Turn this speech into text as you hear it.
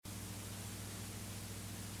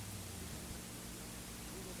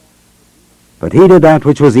But he did that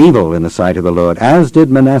which was evil in the sight of the Lord, as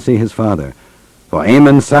did Manasseh his father. For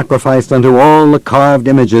Amon sacrificed unto all the carved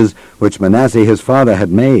images which Manasseh his father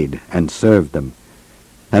had made, and served them,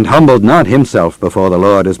 and humbled not himself before the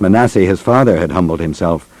Lord as Manasseh his father had humbled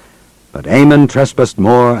himself. But Amon trespassed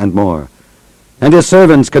more and more. And his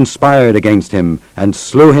servants conspired against him, and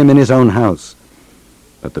slew him in his own house.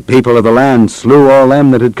 But the people of the land slew all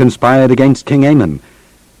them that had conspired against King Amon.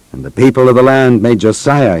 And the people of the land made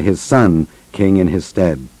Josiah his son king in his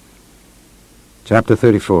stead. Chapter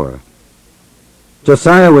 34.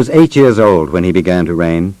 Josiah was 8 years old when he began to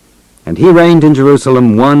reign, and he reigned in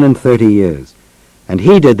Jerusalem 31 years. And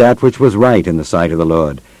he did that which was right in the sight of the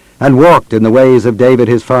Lord, and walked in the ways of David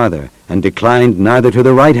his father, and declined neither to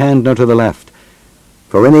the right hand nor to the left.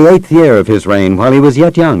 For in the 8th year of his reign, while he was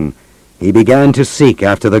yet young, he began to seek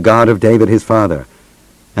after the God of David his father.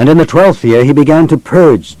 And in the 12th year he began to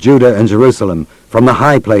purge Judah and Jerusalem from the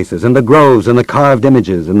high places, and the groves, and the carved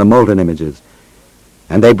images, and the molten images.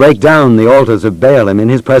 And they brake down the altars of Baalim in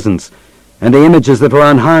his presence, and the images that were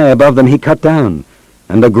on high above them he cut down,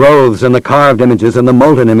 and the groves, and the carved images, and the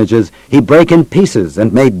molten images he brake in pieces,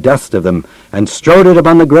 and made dust of them, and strowed it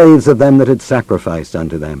upon the graves of them that had sacrificed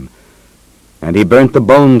unto them. And he burnt the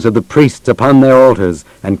bones of the priests upon their altars,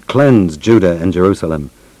 and cleansed Judah and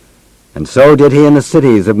Jerusalem. And so did he in the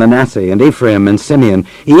cities of Manasseh, and Ephraim, and Simeon,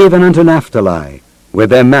 even unto Naphtali, with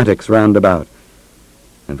their mattocks round about.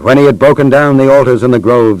 And when he had broken down the altars and the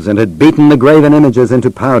groves, and had beaten the graven images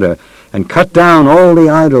into powder, and cut down all the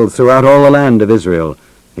idols throughout all the land of Israel,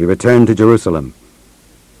 he returned to Jerusalem.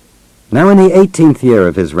 Now in the 18th year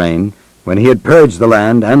of his reign, when he had purged the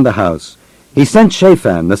land and the house, he sent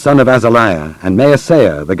Shaphan the son of Azaliah, and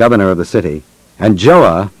Maaseiah the governor of the city, and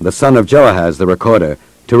Joah the son of Joahaz the recorder,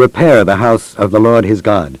 to repair the house of the Lord his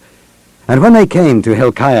God. And when they came to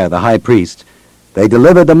Hilkiah the high priest, they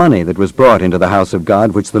delivered the money that was brought into the house of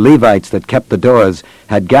God, which the Levites that kept the doors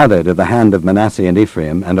had gathered of the hand of Manasseh and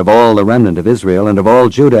Ephraim, and of all the remnant of Israel, and of all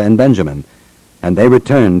Judah and Benjamin. And they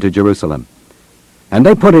returned to Jerusalem. And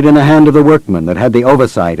they put it in the hand of the workmen that had the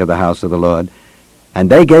oversight of the house of the Lord, and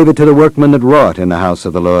they gave it to the workmen that wrought in the house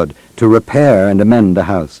of the Lord, to repair and amend the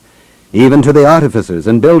house. Even to the artificers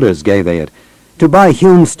and builders gave they it, to buy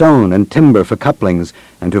hewn stone and timber for couplings,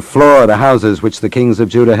 and to floor the houses which the kings of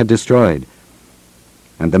Judah had destroyed.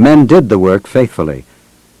 And the men did the work faithfully.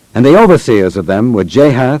 And the overseers of them were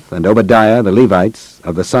Jahath and Obadiah the Levites,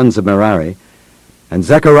 of the sons of Merari, and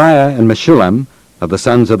Zechariah and Meshullam, of the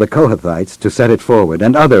sons of the Kohathites, to set it forward,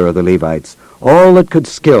 and other of the Levites, all that could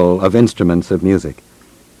skill of instruments of music.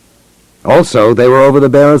 Also they were over the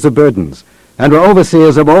bearers of burdens, and were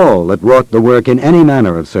overseers of all that wrought the work in any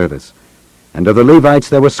manner of service. And of the Levites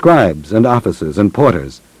there were scribes, and officers, and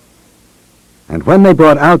porters. And when they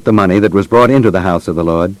brought out the money that was brought into the house of the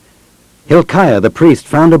Lord, Hilkiah the priest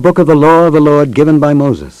found a book of the law of the Lord given by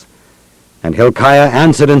Moses. And Hilkiah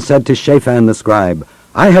answered and said to Shaphan the scribe,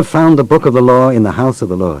 I have found the book of the law in the house of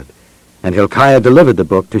the Lord. And Hilkiah delivered the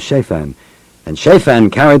book to Shaphan. And Shaphan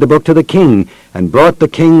carried the book to the king, and brought the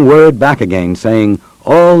king word back again, saying,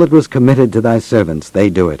 All that was committed to thy servants, they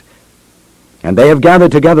do it. And they have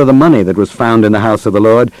gathered together the money that was found in the house of the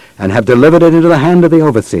Lord, and have delivered it into the hand of the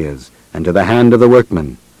overseers, and to the hand of the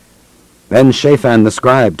workmen. Then Shaphan the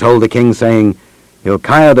scribe told the king, saying,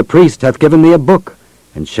 Hilkiah the priest hath given thee a book.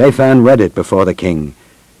 And Shaphan read it before the king.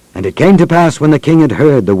 And it came to pass, when the king had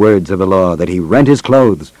heard the words of the law, that he rent his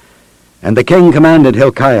clothes. And the king commanded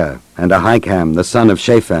Hilkiah, and Ahikam the son of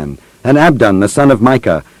Shaphan, and Abdon the son of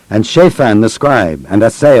Micah, and Shaphan the scribe, and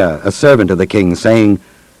Asaiah a servant of the king, saying,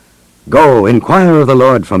 Go, inquire of the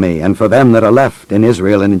Lord for me, and for them that are left in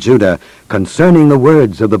Israel and in Judah, concerning the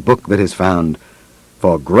words of the book that is found.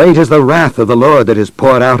 For great is the wrath of the Lord that is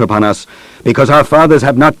poured out upon us, because our fathers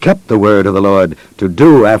have not kept the word of the Lord, to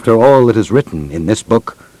do after all that is written in this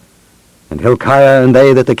book. And Hilkiah and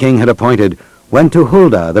they that the king had appointed went to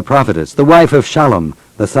Huldah the prophetess, the wife of Shallum,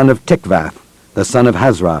 the son of Tikvath, the son of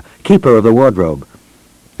Hazra, keeper of the wardrobe.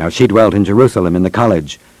 Now she dwelt in Jerusalem in the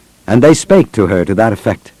college, and they spake to her to that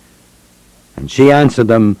effect. And she answered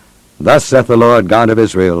them, Thus saith the Lord God of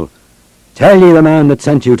Israel, Tell ye the man that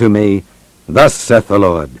sent you to me, Thus saith the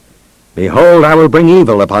Lord, Behold, I will bring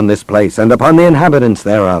evil upon this place, and upon the inhabitants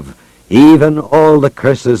thereof, even all the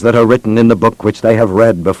curses that are written in the book which they have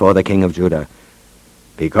read before the king of Judah.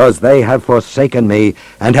 Because they have forsaken me,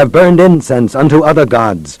 and have burned incense unto other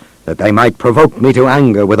gods, that they might provoke me to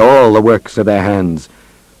anger with all the works of their hands.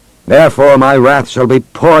 Therefore my wrath shall be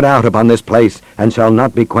poured out upon this place, and shall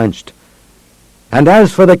not be quenched. And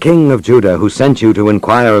as for the king of Judah, who sent you to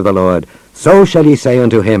inquire of the Lord, so shall ye say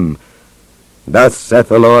unto him, Thus saith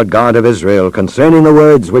the Lord God of Israel concerning the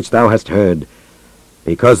words which thou hast heard,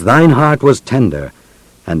 because thine heart was tender,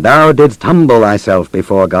 and thou didst humble thyself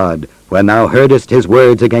before God, when thou heardest his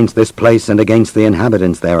words against this place and against the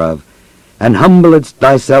inhabitants thereof, and humbledst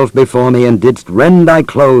thyself before me, and didst rend thy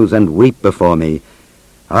clothes, and weep before me.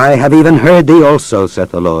 I have even heard thee also,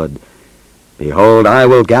 saith the Lord. Behold, I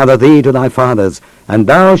will gather thee to thy fathers, and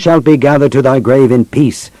thou shalt be gathered to thy grave in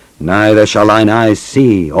peace, neither shall thine eyes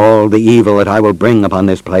see all the evil that I will bring upon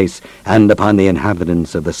this place, and upon the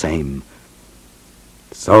inhabitants of the same.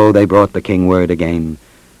 So they brought the king word again.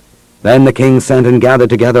 Then the king sent and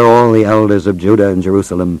gathered together all the elders of Judah and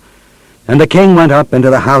Jerusalem. And the king went up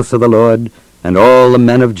into the house of the Lord, and all the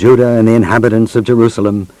men of Judah and the inhabitants of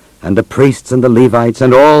Jerusalem, and the priests and the Levites,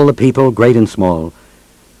 and all the people, great and small.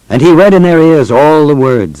 And he read in their ears all the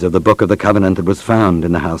words of the book of the covenant that was found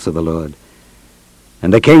in the house of the Lord.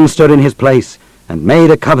 And the king stood in his place, and made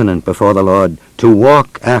a covenant before the Lord, to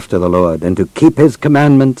walk after the Lord, and to keep his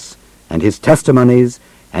commandments, and his testimonies,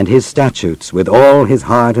 and his statutes, with all his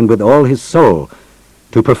heart and with all his soul,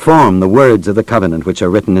 to perform the words of the covenant which are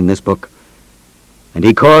written in this book. And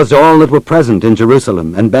he caused all that were present in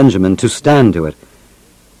Jerusalem and Benjamin to stand to it.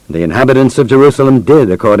 The inhabitants of Jerusalem did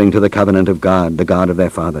according to the covenant of God, the God of their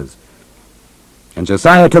fathers. And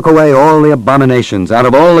Josiah took away all the abominations out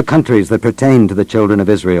of all the countries that pertained to the children of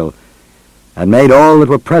Israel, and made all that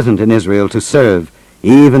were present in Israel to serve,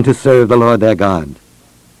 even to serve the Lord their God.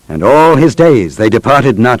 And all his days they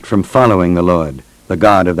departed not from following the Lord, the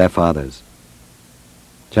God of their fathers.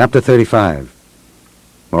 Chapter 35.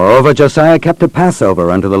 Moreover, Josiah kept a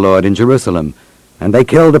Passover unto the Lord in Jerusalem, and they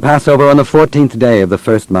killed the Passover on the 14th day of the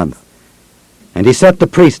first month. And he set the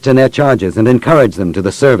priests in their charges, and encouraged them to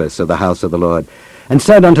the service of the house of the Lord, and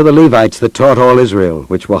said unto the Levites that taught all Israel,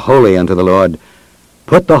 which were holy unto the Lord,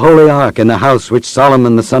 Put the holy ark in the house which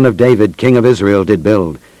Solomon the son of David, king of Israel, did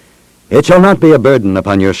build. It shall not be a burden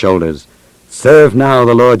upon your shoulders. Serve now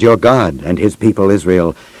the Lord your God and his people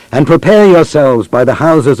Israel, and prepare yourselves by the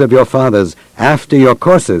houses of your fathers after your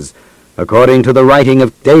courses, according to the writing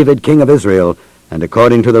of David king of Israel, and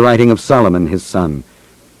according to the writing of Solomon his son.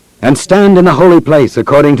 And stand in the holy place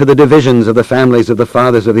according to the divisions of the families of the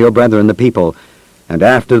fathers of your brethren the people, and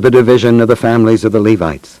after the division of the families of the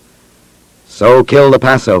Levites. So kill the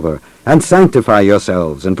Passover, and sanctify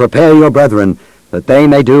yourselves, and prepare your brethren, that they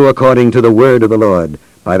may do according to the word of the Lord,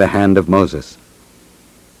 by the hand of Moses.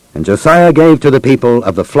 And Josiah gave to the people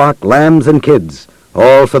of the flock lambs and kids,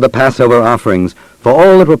 all for the Passover offerings, for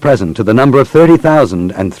all that were present, to the number of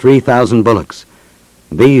 30,000 and 3,000 bullocks.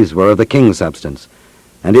 These were of the king's substance.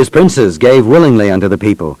 And his princes gave willingly unto the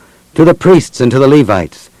people, to the priests and to the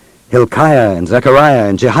Levites. Hilkiah and Zechariah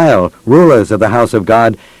and Jehiel, rulers of the house of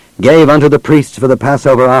God, gave unto the priests for the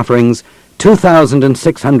Passover offerings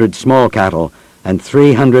 2,600 small cattle, and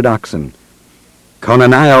 300 oxen.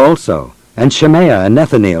 Conaniah also, and Shemaiah and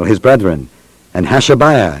Nethaneel his brethren, and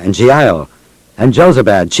Hashabiah and Jeiel, and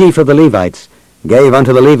Jozabad, chief of the Levites, gave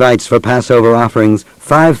unto the Levites for Passover offerings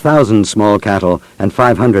 5,000 small cattle and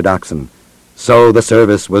 500 oxen. So the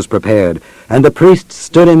service was prepared, and the priests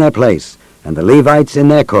stood in their place, and the Levites in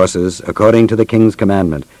their courses, according to the king's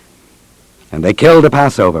commandment. And they killed the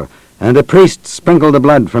Passover, and the priests sprinkled the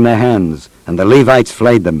blood from their hands, and the Levites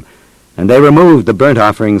flayed them. And they removed the burnt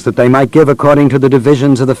offerings, that they might give according to the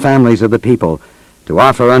divisions of the families of the people, to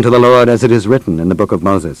offer unto the Lord as it is written in the book of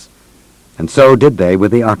Moses. And so did they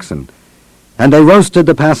with the oxen. And they roasted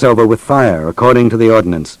the Passover with fire, according to the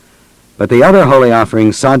ordinance. But the other holy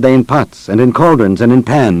offerings sod they in pots, and in cauldrons, and in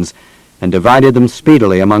pans, and divided them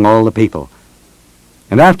speedily among all the people.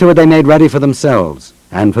 And afterward they made ready for themselves,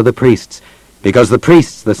 and for the priests, because the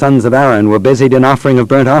priests, the sons of Aaron, were busied in offering of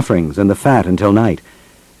burnt offerings, and the fat until night.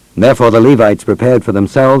 Therefore the Levites prepared for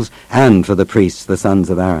themselves, and for the priests, the sons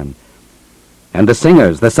of Aaron. And the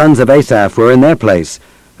singers, the sons of Asaph, were in their place,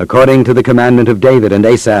 according to the commandment of David, and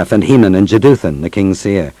Asaph, and Heman, and Jeduthun, the king's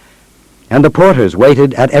seer. And the porters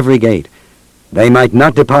waited at every gate. They might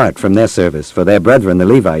not depart from their service, for their brethren the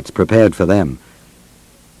Levites prepared for them.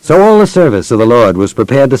 So all the service of the Lord was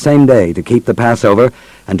prepared the same day, to keep the Passover,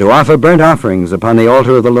 and to offer burnt offerings upon the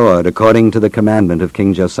altar of the Lord, according to the commandment of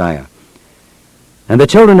King Josiah. And the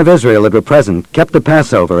children of Israel that were present kept the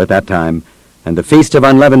Passover at that time, and the Feast of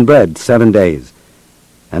Unleavened Bread 7 days.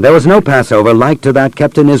 And there was no Passover like to that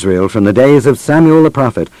kept in Israel from the days of Samuel the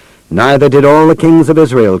prophet, neither did all the kings of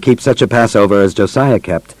Israel keep such a Passover as Josiah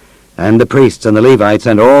kept, and the priests and the Levites,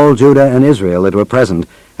 and all Judah and Israel that were present,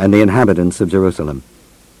 and the inhabitants of Jerusalem.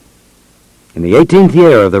 In the 18th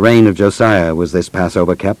year of the reign of Josiah was this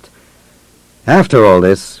Passover kept. After all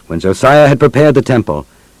this, when Josiah had prepared the temple,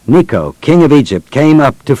 Necho, king of Egypt, came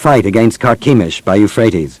up to fight against Carchemish by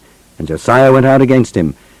Euphrates, and Josiah went out against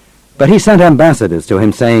him. But he sent ambassadors to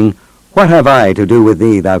him, saying, What have I to do with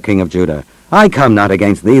thee, thou king of Judah? I come not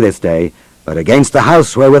against thee this day, but against the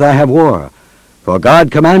house wherewith I have war. For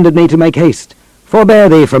God commanded me to make haste. Forbear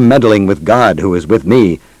thee from meddling with God, who is with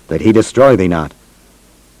me, that he destroy thee not.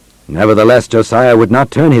 Nevertheless Josiah would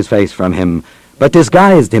not turn his face from him, but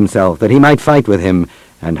disguised himself, that he might fight with him,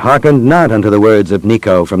 and hearkened not unto the words of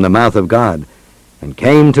Necho from the mouth of God, and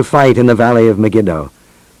came to fight in the valley of Megiddo.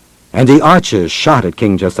 And the archers shot at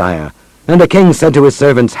King Josiah, and the king said to his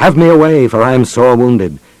servants, Have me away, for I am sore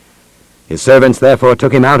wounded. His servants therefore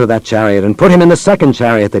took him out of that chariot, and put him in the second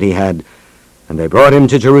chariot that he had, and they brought him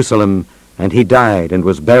to Jerusalem, and he died, and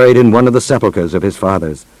was buried in one of the sepulchres of his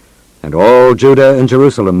fathers. And all Judah and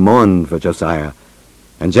Jerusalem mourned for Josiah.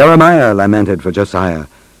 And Jeremiah lamented for Josiah.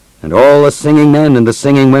 And all the singing men and the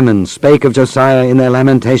singing women spake of Josiah in their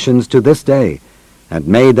lamentations to this day, and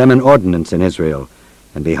made them an ordinance in Israel.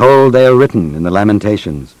 And behold, they are written in the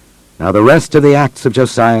lamentations. Now the rest of the acts of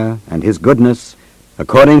Josiah, and his goodness,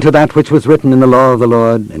 according to that which was written in the law of the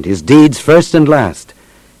Lord, and his deeds first and last,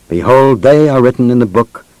 behold, they are written in the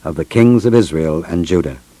book of the kings of Israel and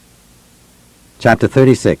Judah. Chapter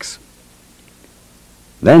 36.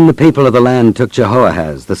 Then the people of the land took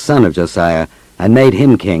Jehoahaz, the son of Josiah, and made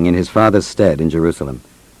him king in his father's stead in Jerusalem.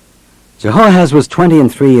 Jehoahaz was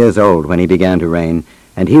 23 years old when he began to reign,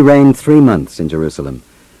 and he reigned 3 months in Jerusalem.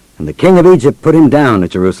 And the king of Egypt put him down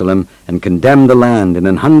at Jerusalem, and condemned the land in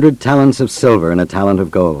 100 talents of silver and a talent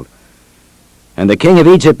of gold. And the king of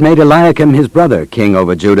Egypt made Eliakim his brother king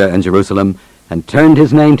over Judah and Jerusalem, and turned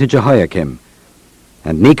his name to Jehoiakim.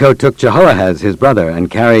 And Necho took Jehoahaz his brother,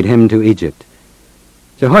 and carried him to Egypt.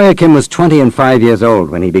 Jehoiakim was 25 years old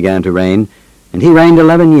when he began to reign, and he reigned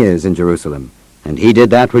 11 years in Jerusalem. And he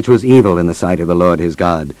did that which was evil in the sight of the Lord his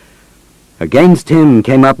God. Against him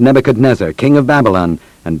came up Nebuchadnezzar, king of Babylon,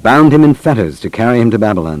 and bound him in fetters to carry him to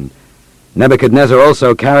Babylon. Nebuchadnezzar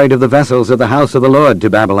also carried of the vessels of the house of the Lord to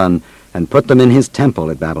Babylon, and put them in his temple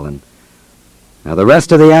at Babylon. Now the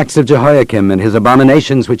rest of the acts of Jehoiakim, and his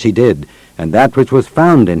abominations which he did, and that which was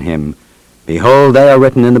found in him, behold, they are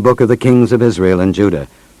written in the book of the kings of Israel and Judah.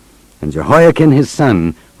 And Jehoiakim his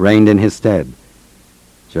son reigned in his stead.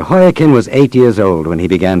 Jehoiakim was 8 years old when he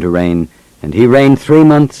began to reign, and he reigned 3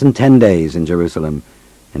 months and 10 days in Jerusalem.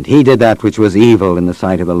 And he did that which was evil in the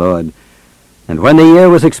sight of the Lord. And when the year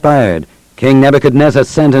was expired, King Nebuchadnezzar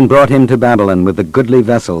sent and brought him to Babylon with the goodly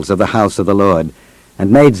vessels of the house of the Lord, and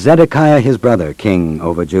made Zedekiah his brother king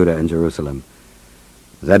over Judah and Jerusalem.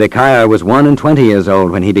 Zedekiah was 21 years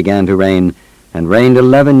old when he began to reign, and reigned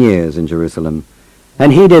 11 years in Jerusalem.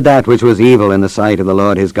 And he did that which was evil in the sight of the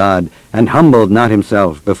Lord his God, and humbled not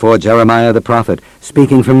himself before Jeremiah the prophet,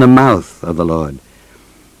 speaking from the mouth of the Lord.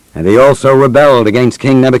 And he also rebelled against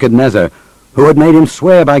King Nebuchadnezzar, who had made him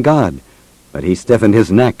swear by God. But he stiffened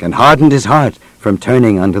his neck, and hardened his heart from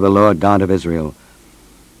turning unto the Lord God of Israel.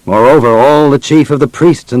 Moreover, all the chief of the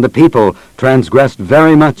priests and the people transgressed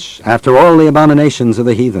very much after all the abominations of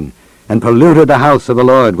the heathen, and polluted the house of the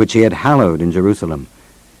Lord which he had hallowed in Jerusalem.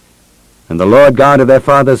 And the Lord God of their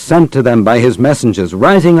fathers sent to them by his messengers,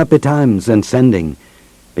 rising up betimes and sending,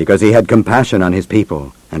 because he had compassion on his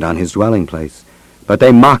people and on his dwelling place. But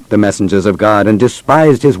they mocked the messengers of God, and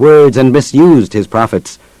despised his words, and misused his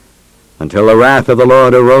prophets, until the wrath of the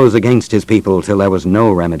Lord arose against his people, till there was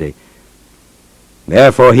no remedy.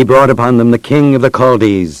 Therefore he brought upon them the king of the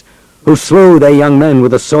Chaldees, who slew their young men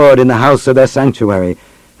with a sword in the house of their sanctuary,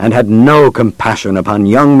 and had no compassion upon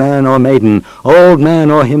young man or maiden, old man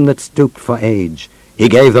or him that stooped for age. He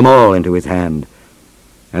gave them all into his hand.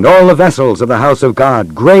 And all the vessels of the house of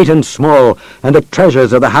God, great and small, and the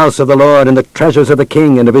treasures of the house of the Lord, and the treasures of the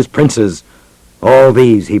king and of his princes, all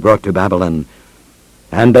these he brought to Babylon.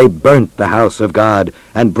 And they burnt the house of God,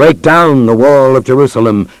 and brake down the wall of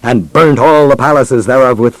Jerusalem, and burnt all the palaces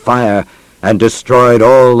thereof with fire, and destroyed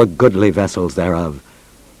all the goodly vessels thereof.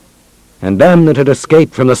 And them that had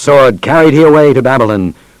escaped from the sword carried he away to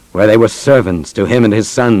Babylon, where they were servants to him and his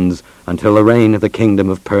sons, until the reign of the kingdom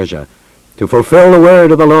of Persia, to fulfill the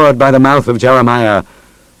word of the Lord by the mouth of Jeremiah,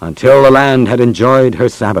 until the land had enjoyed her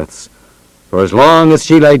Sabbaths. For as long as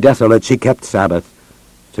she lay desolate, she kept Sabbath,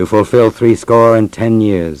 to fulfill 70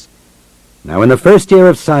 years. Now in the first year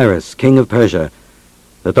of Cyrus, king of Persia,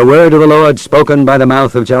 that the word of the Lord spoken by the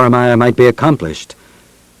mouth of Jeremiah might be accomplished,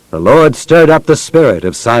 the Lord stirred up the spirit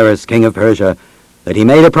of Cyrus, king of Persia, that he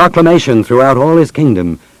made a proclamation throughout all his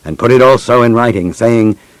kingdom, and put it also in writing,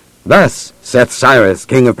 saying, Thus saith Cyrus,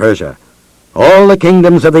 king of Persia, All the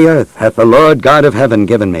kingdoms of the earth hath the Lord God of heaven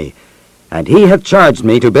given me, And he hath charged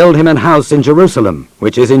me to build him an house in Jerusalem,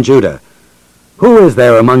 which is in Judah. Who is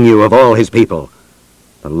there among you of all his people?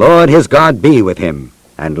 The Lord his God be with him,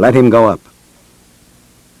 and let him go up.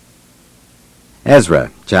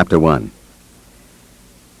 Ezra, chapter 1.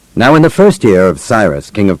 Now in the first year of Cyrus,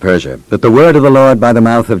 king of Persia, that the word of the Lord by the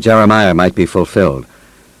mouth of Jeremiah might be fulfilled,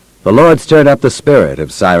 the Lord stirred up the spirit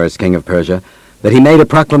of Cyrus, king of Persia, that he made a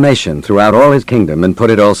proclamation throughout all his kingdom, and put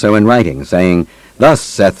it also in writing, saying, Thus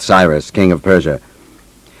saith Cyrus, king of Persia,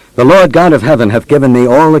 The Lord God of heaven hath given me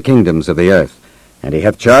all the kingdoms of the earth, and he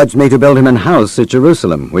hath charged me to build him an house at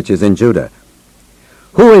Jerusalem, which is in Judah.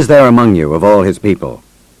 Who is there among you of all his people?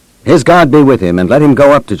 His God be with him, and let him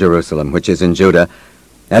go up to Jerusalem, which is in Judah,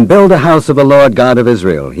 and build a house of the Lord God of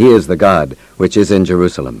Israel. He is the God which is in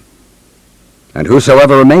Jerusalem. And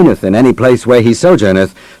whosoever remaineth in any place where he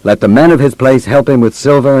sojourneth, let the men of his place help him with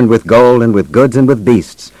silver and with gold and with goods and with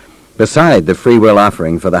beasts, beside the freewill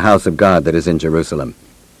offering for the house of God that is in Jerusalem.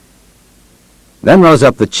 Then rose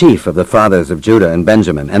up the chief of the fathers of Judah and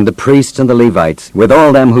Benjamin, and the priests and the Levites, with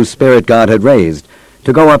all them whose spirit God had raised,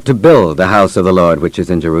 to go up to build the house of the Lord which is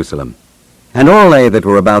in Jerusalem. And all they that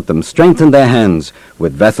were about them strengthened their hands,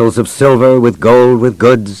 with vessels of silver, with gold, with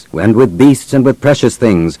goods, and with beasts, and with precious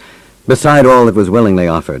things, beside all that was willingly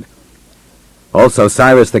offered. Also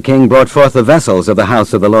Cyrus the king brought forth the vessels of the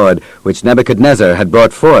house of the Lord, which Nebuchadnezzar had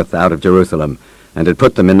brought forth out of Jerusalem, and had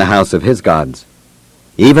put them in the house of his gods.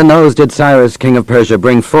 Even those did Cyrus king of Persia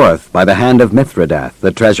bring forth by the hand of Mithridath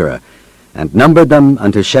the treasurer, and numbered them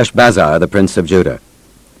unto Sheshbazzar the prince of Judah.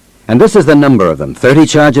 And this is the number of them, 30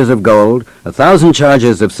 charges of gold, 1,000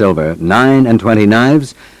 charges of silver, 29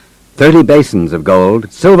 knives, 30 basins of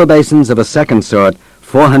gold, silver basins of a second sort,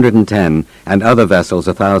 410, and other vessels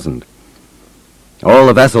 1,000. All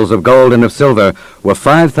the vessels of gold and of silver were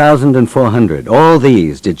 5,400. All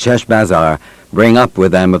these did Sheshbazzar bring up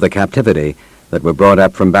with them of the captivity that were brought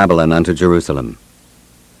up from Babylon unto Jerusalem.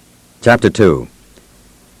 Chapter 2.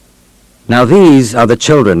 Now these are the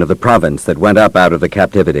children of the province that went up out of the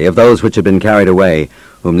captivity, of those which had been carried away,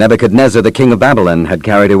 whom Nebuchadnezzar the king of Babylon had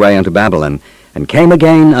carried away unto Babylon, and came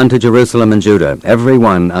again unto Jerusalem and Judah, every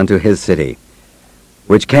one unto his city,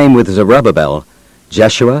 which came with Zerubbabel,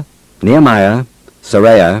 Jeshua, Nehemiah,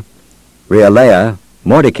 Seraiah, Reelaiah,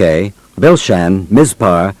 Mordecai, Bilshan,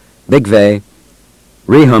 Mizpar, Bigvai,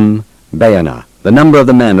 Rehum, Baanah, the number of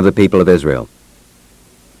the men of the people of Israel.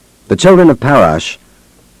 The children of Parash,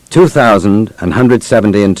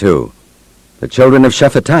 2,172. The children of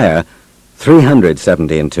Shephatiah,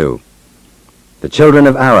 372. The children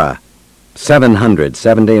of Arah,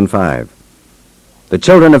 775. The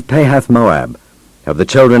children of Pahath Moab, of the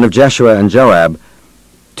children of Jeshua and Joab,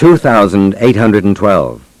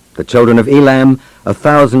 2,812. The children of Elam,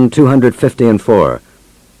 1,254.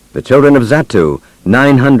 The children of Zattu,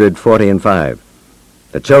 945.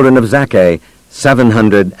 The children of Zaccai,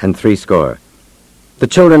 760. The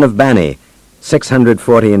children of Bani,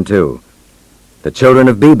 642. The children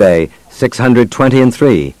of Bebai,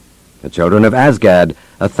 623. The children of Asgad,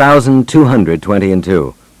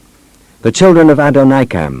 1,222. The children of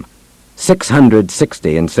Adonikam,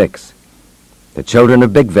 666. The children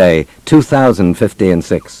of Bigvai,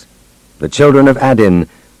 2,056. The children of Adin,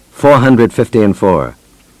 454.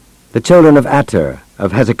 The children of Ater,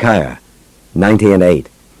 of Hezekiah, 98.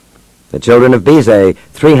 The children of Bezai,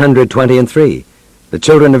 323. The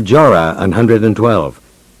children of Jorah, 112.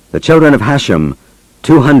 The children of Hashem,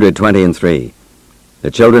 223.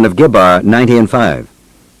 The children of Gibbar, 95.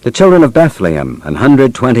 The children of Bethlehem,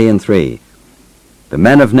 123. The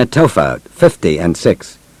men of Netopha, 50.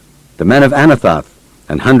 The men of Anathoth,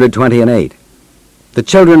 128. The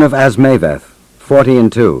children of Asmaveth,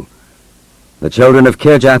 40. The children of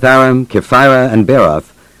Kirjath-aram, Kephirah, and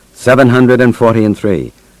Beeroth,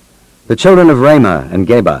 743. The children of Ramah and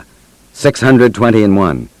Geba,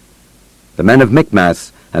 621. The men of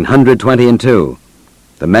Michmas, 122.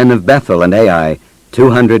 The men of Bethel and Ai,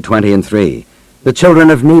 223. The children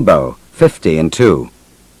of Nebo, 50.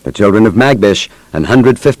 The children of Magbish,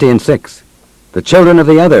 156. The children of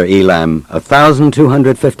the other Elam,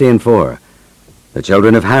 1,254. The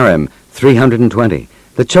children of Harim, 320.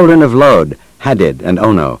 The children of Lod, Hadid, and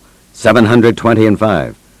Ono,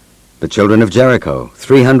 725. The children of Jericho,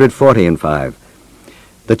 345.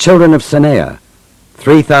 The children of Senea,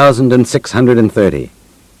 3,630.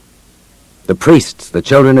 The priests, the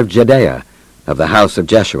children of Jedaiah, of the house of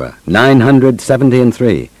Jeshua,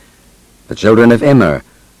 973. The children of Immer,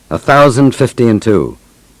 1,052.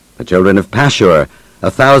 The children of Pashur,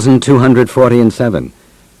 1,247.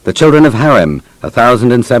 The children of Harim,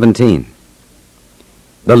 1,017.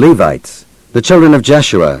 The Levites, the children of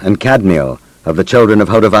Jeshua and Kadmiel, of the children of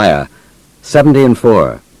Hodaviah,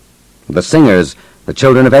 70. The singers, the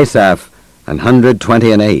children of Asaph,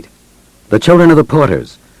 128. The children of the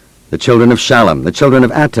porters, the children of Shallum, the children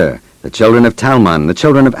of Ater, the children of Talmon, the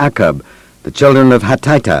children of Akub, the children of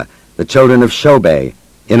Hatita, the children of Shobei,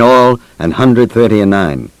 in all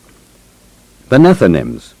 139. The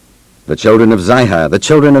Nethinims, the children of Zihah, the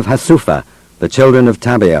children of Hasupha, the children of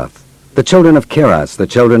Tabaoth, the children of Kiras, the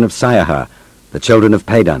children of Siaha, the children of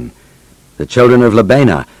Padan, the children of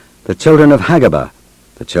Labana, the children of Hagabah,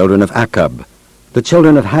 the children of Akub, the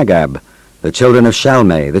children of Hagab, the children of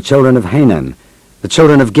Shalmei, the children of Hanan, the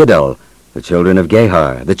children of Giddel, the children of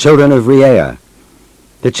Gehar, the children of Reaiah,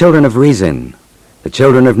 the children of Rezin, the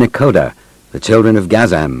children of Nekoda, the children of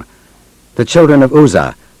Gazam, the children of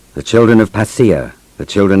Uzzah, the children of Paseah, the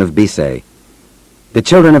children of Besai, the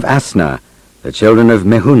children of Asna, the children of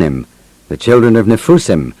Mehunim, the children of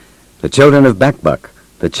Nephusim, the children of Bakbuk,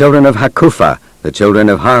 the children of Hakupha, the children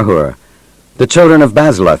of Harhur, the children of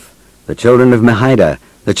Bazluth, the children of Mehida,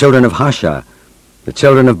 the children of Harsha, the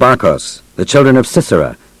children of Barkos, the children of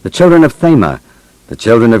Sisera, the children of Thema, the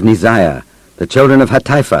children of Neziah, the children of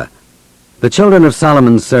Hatipha, the children of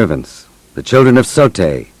Solomon's servants, the children of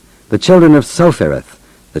Sote, the children of Sophereth,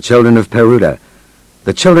 the children of Peruda,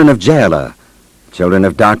 the children of Jaala, the children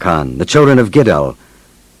of Darkon, the children of Giddel,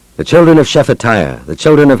 the children of Shephatiah, the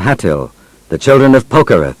children of Hatil, the children of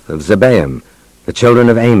Pokereth, of Zebaim, the children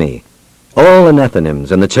of Ami. All the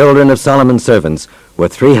Nethinims and the children of Solomon's servants were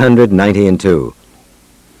 392.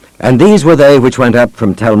 And these were they which went up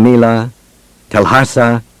from Tel-Melah,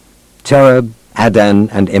 Tel-Harsa, Cherub, Adan,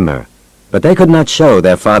 and Immer. But they could not show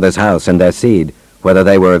their father's house and their seed, whether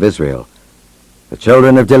they were of Israel. The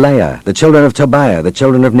children of Delaiah, the children of Tobiah, the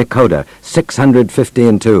children of Nekoda,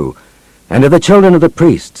 652. And of the children of the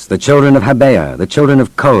priests, the children of Habeah, the children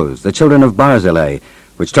of Koz, the children of Barzillai,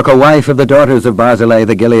 which took a wife of the daughters of Barzillai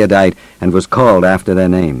the Gileadite, and was called after their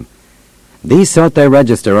name. These sought their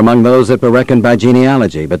register among those that were reckoned by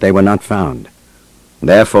genealogy, but they were not found.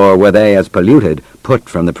 Therefore were they, as polluted, put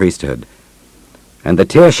from the priesthood. And the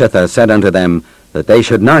Tirshatha said unto them, that they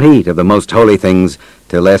should not eat of the most holy things,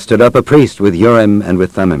 till there stood up a priest with Urim and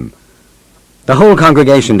with Thummim. The whole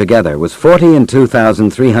congregation together was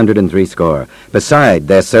 42,303 score, beside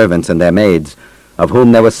their servants and their maids, of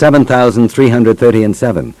whom there were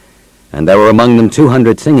 7,337, and there were among them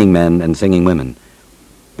 200 singing men and singing women.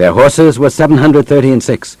 Their horses were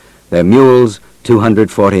 736, their mules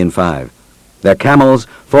 245, their camels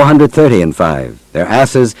 435, their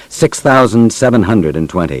asses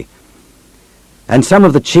 6,720. And some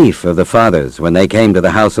of the chief of the fathers, when they came to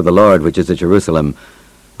the house of the Lord which is at Jerusalem,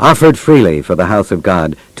 offered freely for the house of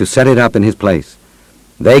God to set it up in his place.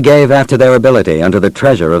 They gave after their ability unto the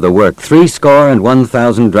treasure of the work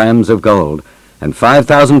 61,000 drams of gold, and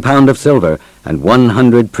 5,000 pound of silver, and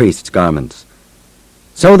 100 priests' garments.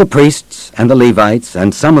 So the priests and the Levites,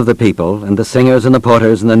 and some of the people, and the singers and the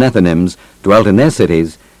porters and the Nethinims dwelt in their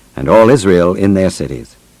cities, and all Israel in their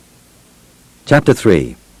cities. Chapter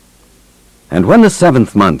 3. And when the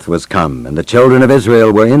 7th month was come, and the children of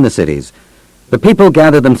Israel were in the cities, the people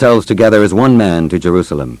gathered themselves together as one man to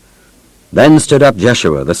Jerusalem. Then stood up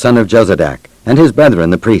Jeshua the son of Jozadak, and his brethren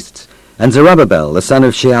the priests, and Zerubbabel the son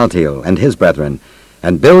of Shealtiel, and his brethren,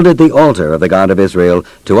 and builded the altar of the God of Israel,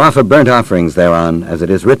 to offer burnt offerings thereon, as it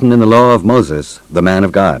is written in the law of Moses, the man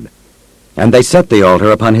of God. And they set the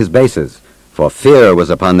altar upon his bases, for fear was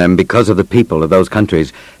upon them because of the people of those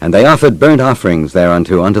countries, and they offered burnt offerings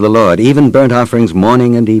thereunto unto the Lord, even burnt offerings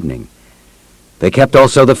morning and evening. They kept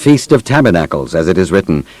also the Feast of Tabernacles, as it is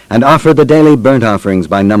written, and offered the daily burnt offerings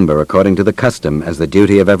by number, according to the custom, as the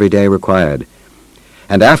duty of every day required.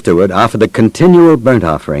 And afterward offered the continual burnt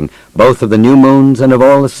offering, both of the new moons and of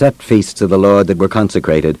all the set feasts of the Lord that were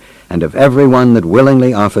consecrated, and of every one that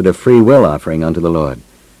willingly offered a free will offering unto the Lord.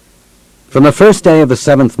 From the first day of the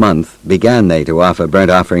 7th month began they to offer burnt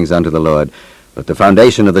offerings unto the Lord, but the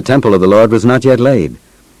foundation of the temple of the Lord was not yet laid.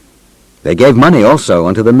 They gave money also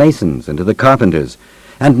unto the masons and to the carpenters,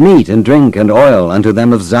 and meat and drink and oil unto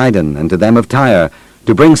them of Zidon and to them of Tyre,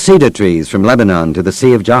 to bring cedar trees from Lebanon to the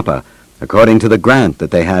sea of Joppa, according to the grant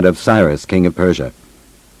that they had of Cyrus king of Persia.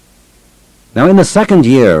 Now in the 2nd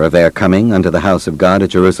year of their coming unto the house of God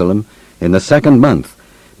at Jerusalem, in the 2nd month,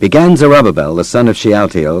 began Zerubbabel the son of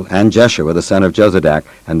Shealtiel, and Jeshua the son of Jozadak,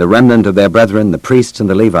 and the remnant of their brethren, the priests and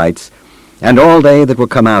the Levites, and all they that were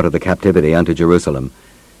come out of the captivity unto Jerusalem,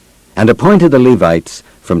 and appointed the Levites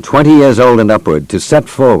from 20 years old and upward to set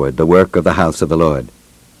forward the work of the house of the Lord.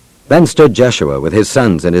 Then stood Jeshua with his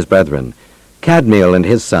sons and his brethren, Kadmiel and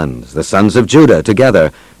his sons, the sons of Judah,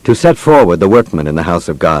 together, to set forward the workmen in the house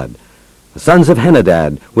of God, the sons of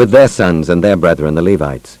Henadad with their sons and their brethren the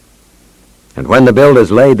Levites. And when the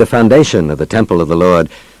builders laid the foundation of the temple of the Lord,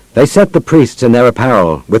 they set the priests in their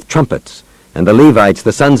apparel with trumpets, and the Levites,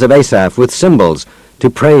 the sons of Asaph, with cymbals, to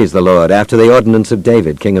praise the Lord after the ordinance of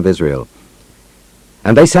David, king of Israel.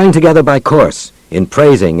 And they sang together by course, in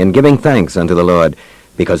praising and giving thanks unto the Lord,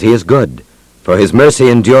 because he is good, for his mercy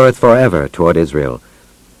endureth forever toward Israel.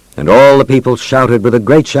 And all the people shouted with a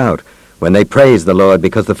great shout when they praised the Lord,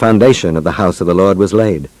 because the foundation of the house of the Lord was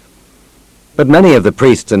laid. But many of the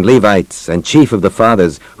priests and Levites and chief of the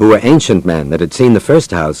fathers, who were ancient men that had seen the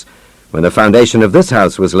first house, when the foundation of this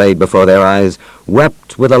house was laid before their eyes,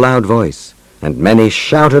 wept with a loud voice, and many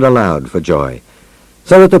shouted aloud for joy,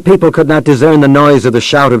 so that the people could not discern the noise of the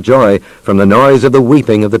shout of joy from the noise of the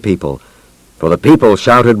weeping of the people. For the people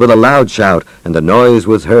shouted with a loud shout, and the noise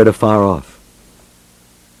was heard afar off.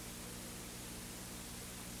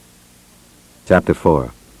 Chapter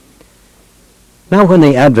 4. Now when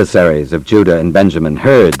the adversaries of Judah and Benjamin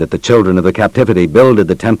heard that the children of the captivity builded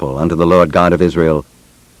the temple unto the Lord God of Israel,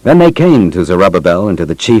 then they came to Zerubbabel and to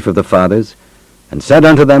the chief of the fathers, and said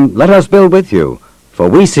unto them, Let us build with you, for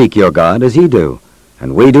we seek your God as ye do,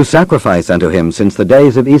 and we do sacrifice unto him since the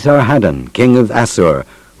days of Esarhaddon, king of Assur,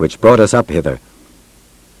 which brought us up hither.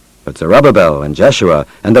 But Zerubbabel and Jeshua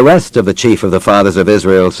and the rest of the chief of the fathers of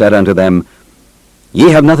Israel said unto them, Ye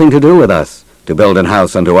have nothing to do with us, to build an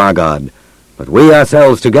house unto our God, but we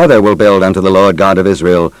ourselves together will build unto the Lord God of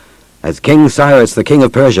Israel, as King Cyrus the king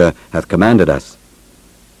of Persia hath commanded us.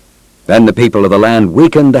 Then the people of the land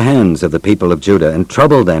weakened the hands of the people of Judah, and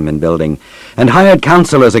troubled them in building, and hired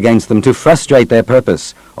counselors against them to frustrate their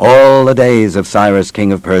purpose, all the days of Cyrus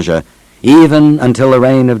king of Persia, even until the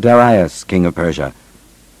reign of Darius king of Persia.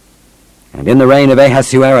 And in the reign of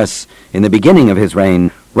Ahasuerus, in the beginning of his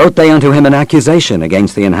reign, wrote they unto him an accusation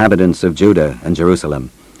against the inhabitants of Judah and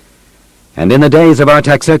Jerusalem. And in the days of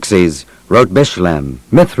Artaxerxes wrote Bishlam,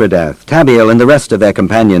 Mithridath, Tabiel, and the rest of their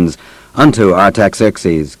companions unto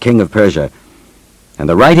Artaxerxes, king of Persia. And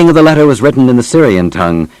the writing of the letter was written in the Syrian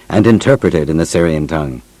tongue, and interpreted in the Syrian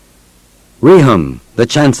tongue. Rehum, the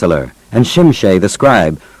chancellor, and Shimshai the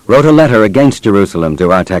scribe, wrote a letter against Jerusalem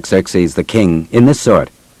to Artaxerxes the king, in this sort.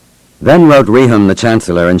 Then wrote Rehum the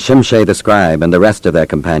chancellor, and Shimshai the scribe, and the rest of their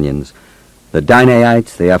companions, the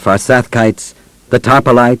Dinaites, the Apharsathkites, the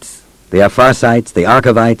Tarpelites, the Apharsites, the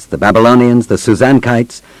Archavites, the Babylonians, the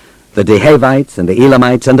Susankites, the Dehavites, and the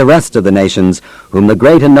Elamites, and the rest of the nations, whom the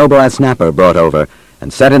great and noble Asnapper brought over,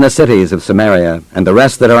 and set in the cities of Samaria, and the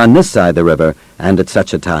rest that are on this side the river, and at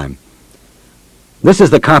such a time. This is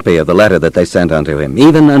the copy of the letter that they sent unto him,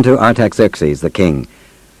 even unto Artaxerxes the king.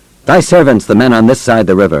 Thy servants, the men on this side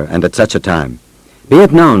the river, and at such a time. Be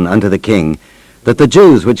it known unto the king, that the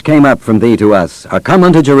Jews which came up from thee to us are come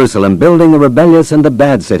unto Jerusalem, building a rebellious and a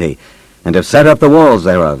bad city, and have set up the walls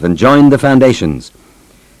thereof, and joined the foundations.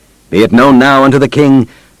 Be it known now unto the king,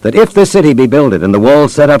 that if this city be builded, and the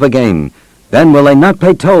walls set up again, then will they not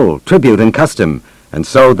pay toll, tribute, and custom, and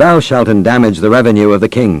so thou shalt endamage the revenue of the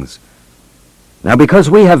kings. Now because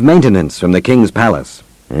we have maintenance from the king's palace,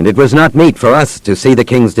 and it was not meet for us to see the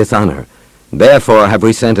king's dishonor, therefore have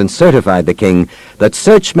we sent and certified the king, that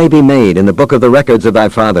search may be made in the book of the records of thy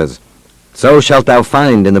fathers. So shalt thou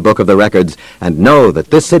find in the book of the records, and know that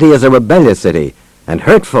this city is a rebellious city, and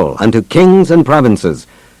hurtful unto kings and provinces,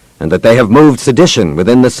 and that they have moved sedition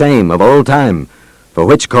within the same of old time, for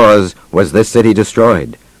which cause was this city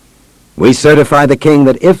destroyed. We certify the king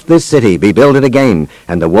that if this city be builded again,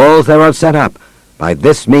 and the walls thereof set up, by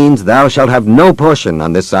this means thou shalt have no portion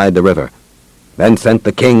on this side the river. Then sent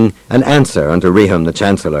the king an answer unto Rehum the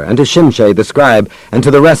chancellor, and to Shimshai the scribe, and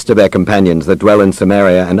to the rest of their companions that dwell in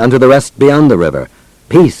Samaria, and unto the rest beyond the river,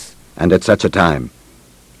 peace, and at such a time.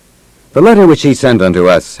 The letter which he sent unto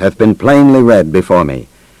us hath been plainly read before me.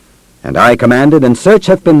 And I commanded, and search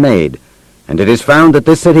hath been made, and it is found that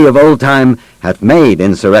this city of old time hath made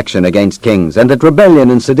insurrection against kings, and that rebellion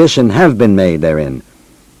and sedition have been made therein.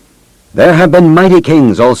 There have been mighty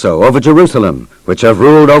kings also over Jerusalem, which have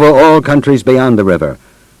ruled over all countries beyond the river,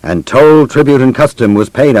 and toll, tribute, and custom was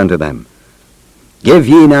paid unto them. Give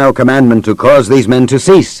ye now commandment to cause these men to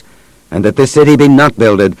cease, and that this city be not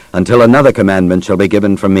builded until another commandment shall be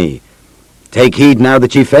given from me. Take heed now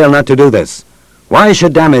that ye fail not to do this. Why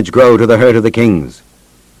should damage grow to the hurt of the kings?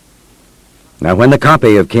 Now when the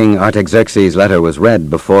copy of King Artaxerxes' letter was read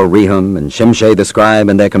before Rehum and Shimshai the scribe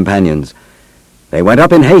and their companions, they went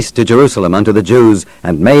up in haste to Jerusalem unto the Jews,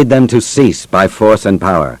 and made them to cease by force and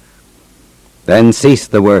power. Then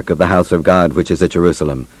ceased the work of the house of God which is at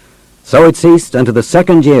Jerusalem. So it ceased unto the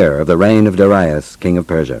 2nd year of the reign of Darius king of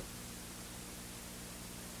Persia.